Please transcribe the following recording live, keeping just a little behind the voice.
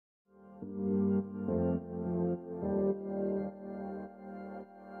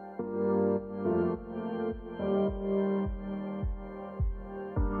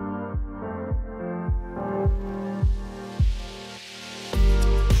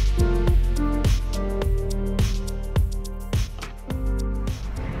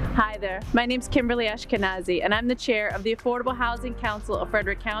My name's Kimberly Ashkenazi, and I'm the chair of the Affordable Housing Council of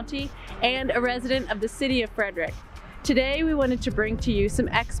Frederick County and a resident of the city of Frederick. Today, we wanted to bring to you some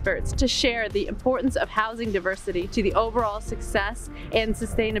experts to share the importance of housing diversity to the overall success and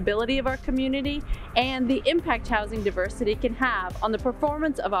sustainability of our community and the impact housing diversity can have on the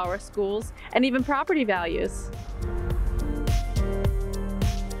performance of our schools and even property values.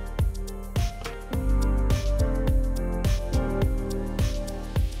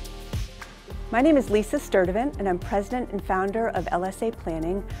 My name is Lisa Sturdivant, and I'm president and founder of LSA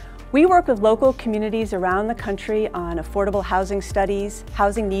Planning. We work with local communities around the country on affordable housing studies,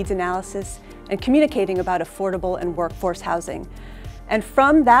 housing needs analysis, and communicating about affordable and workforce housing. And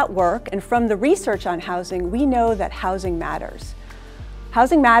from that work and from the research on housing, we know that housing matters.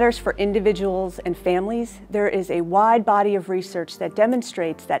 Housing matters for individuals and families. There is a wide body of research that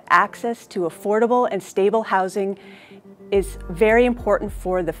demonstrates that access to affordable and stable housing is very important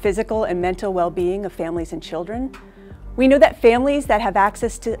for the physical and mental well-being of families and children. We know that families that have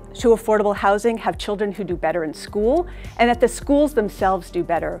access to affordable housing have children who do better in school, and that the schools themselves do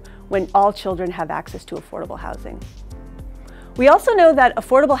better when all children have access to affordable housing. We also know that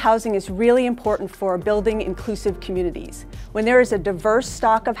affordable housing is really important for building inclusive communities. When there is a diverse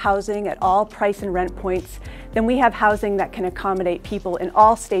stock of housing at all price and rent points, then we have housing that can accommodate people in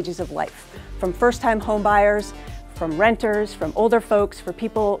all stages of life, from first-time homebuyers, from renters, from older folks, for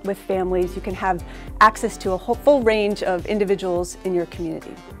people with families. You can have access to a full range of individuals in your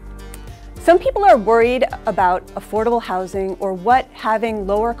community. Some people are worried about affordable housing or what having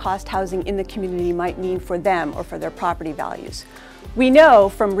lower cost housing in the community might mean for them or for their property values. We know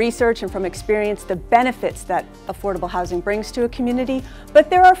from research and from experience the benefits that affordable housing brings to a community,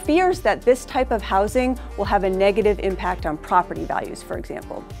 but there are fears that this type of housing will have a negative impact on property values, for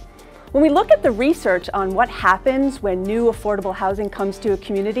example. When we look at the research on what happens when new affordable housing comes to a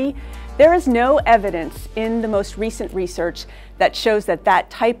community, there is no evidence in the most recent research that shows that that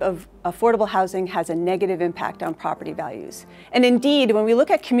type of affordable housing has a negative impact on property values. And indeed, when we look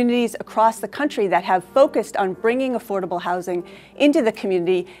at communities across the country that have focused on bringing affordable housing into the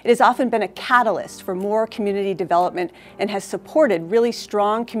community, it has often been a catalyst for more community development and has supported really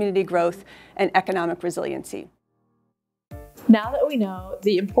strong community growth and economic resiliency. Now that we know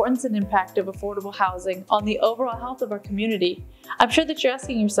the importance and impact of affordable housing on the overall health of our community, I'm sure that you're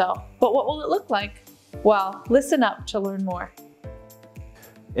asking yourself, but what will it look like? Well, listen up to learn more.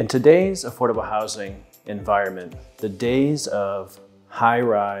 In today's affordable housing environment, the days of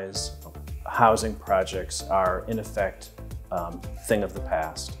high-rise housing projects are in effect thing of the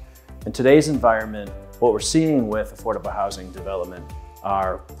past. In today's environment, what we're seeing with affordable housing development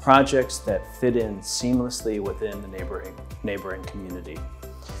are projects that fit in seamlessly within the neighboring community.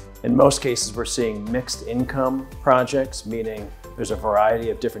 In most cases, we're seeing mixed income projects, meaning there's a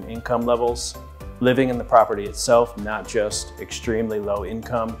variety of different income levels living in the property itself, not just extremely low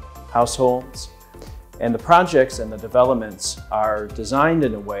income households. And the projects and the developments are designed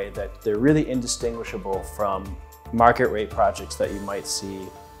in a way that they're really indistinguishable from market rate projects that you might see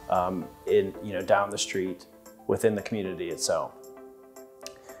down the street within the community itself.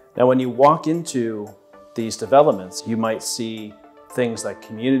 Now, when you walk into these developments, you might see things like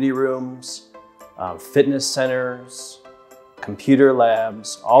community rooms, fitness centers, computer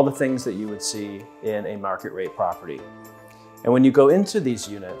labs, all the things that you would see in a market rate property. And when you go into these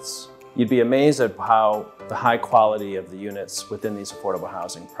units, you'd be amazed at how the high quality of the units within these affordable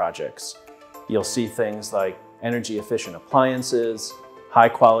housing projects. You'll see things like energy efficient appliances, high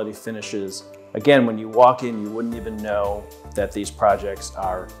quality finishes. Again, when you walk in, you wouldn't even know that these projects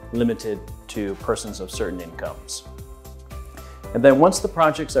are limited to persons of certain incomes. And then once the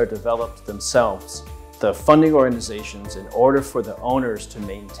projects are developed themselves, the funding organizations, in order for the owners to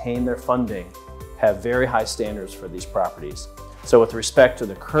maintain their funding, have very high standards for these properties. So with respect to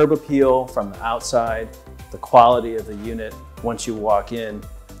the curb appeal from the outside, the quality of the unit once you walk in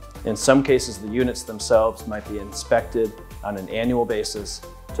some cases the units themselves might be inspected on an annual basis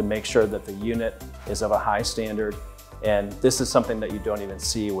to make sure that the unit is of a high standard, and this is something that you don't even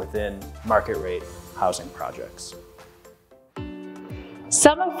see within market rate housing projects.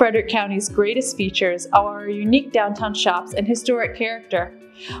 Some of Frederick County's greatest features are our unique downtown shops and historic character.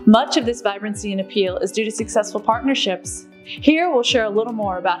 Much of this vibrancy and appeal is due to successful partnerships. Here we'll share a little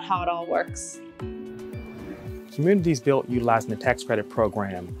more about how it all works. Communities built utilizing the tax credit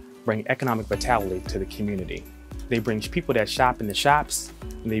program bring economic vitality to the community. They bring people that shop in the shops,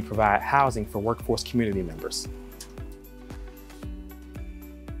 and they provide housing for workforce community members.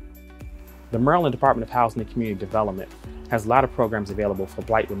 The Maryland Department of Housing and Community Development has a lot of programs available for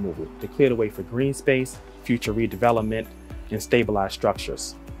blight removal to clear the way for green space, future redevelopment, and stabilized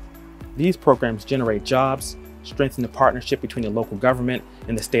structures. These programs generate jobs, strengthen the partnership between the local government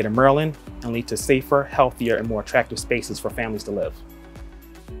and the state of Maryland, and lead to safer, healthier, and more attractive spaces for families to live.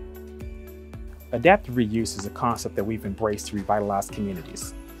 Adaptive reuse is a concept that we've embraced to revitalize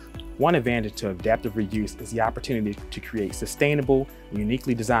communities. One advantage to adaptive reuse is the opportunity to create sustainable,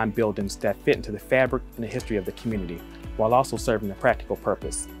 uniquely designed buildings that fit into the fabric and the history of the community, while also serving a practical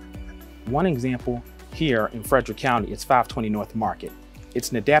purpose. One example here in Frederick County is 520 North Market.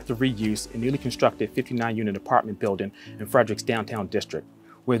 It's an adaptive reuse, a newly constructed 59-unit apartment building in Frederick's downtown district,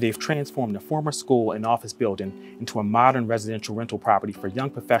 where they've transformed a former school and office building into a modern residential rental property for young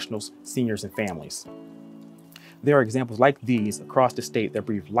professionals, seniors, and families. There are examples like these across the state that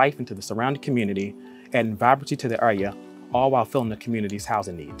breathe life into the surrounding community, adding vibrancy to the area, all while filling the community's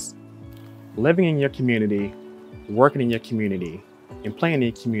housing needs. Living in your community, working in your community, and playing in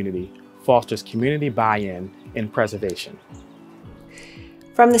your community fosters community buy-in and preservation.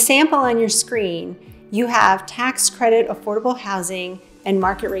 From the sample on your screen, you have tax credit affordable housing and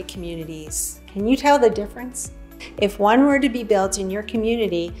market rate communities. Can you tell the difference? If one were to be built in your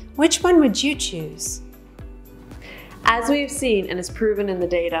community, which one would you choose? As we have seen and is proven in the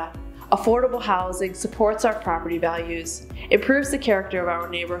data, affordable housing supports our property values, improves the character of our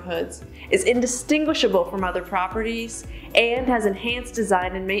neighborhoods, is indistinguishable from other properties, and has enhanced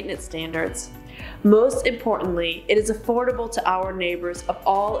design and maintenance standards. Most importantly, it is affordable to our neighbors of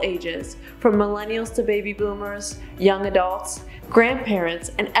all ages, from millennials to baby boomers, young adults,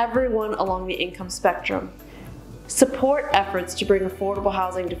 grandparents, and everyone along the income spectrum. Support efforts to bring affordable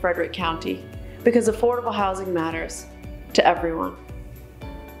housing to Frederick County, because affordable housing matters to everyone.